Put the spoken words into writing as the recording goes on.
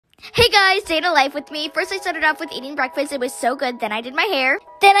Hey guys, day in the life with me. First I started off with eating breakfast. It was so good. Then I did my hair.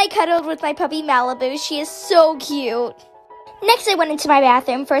 Then I cuddled with my puppy Malibu. She is so cute. Next I went into my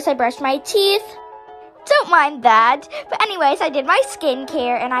bathroom. First I brushed my teeth. Don't mind that. But anyways, I did my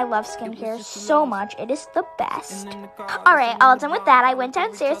skincare, and I love skincare so much. It is the best. Alright, all done with that, I went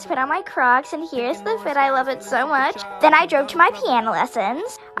downstairs to put on my Crocs, and here's the fit. I love it so much. Then I drove to my piano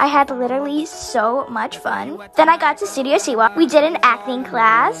lessons. I had literally so much fun. Then I got to Studio Siwa. We did an acting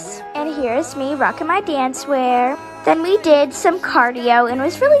class, and here's me rocking my dance wear. Then we did some cardio, and it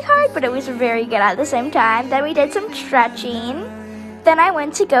was really hard, but it was very good at the same time. Then we did some stretching. Then I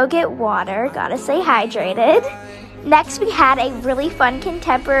went to go get water, gotta stay hydrated. Next we had a really fun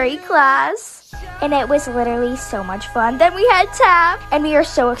contemporary class, and it was literally so much fun. Then we had tap, and we are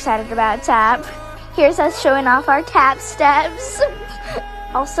so excited about tap. Here's us showing off our tap steps.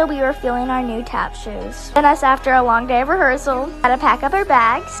 Also, we were feeling our new tap shoes. Then us after a long day of rehearsal, had to pack up our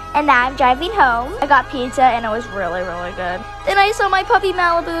bags, and now I'm driving home. I got pizza, and it was really, really good. Then I saw my puppy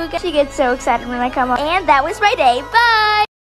Malibu. She gets so excited when I come home. And that was my day. Bye!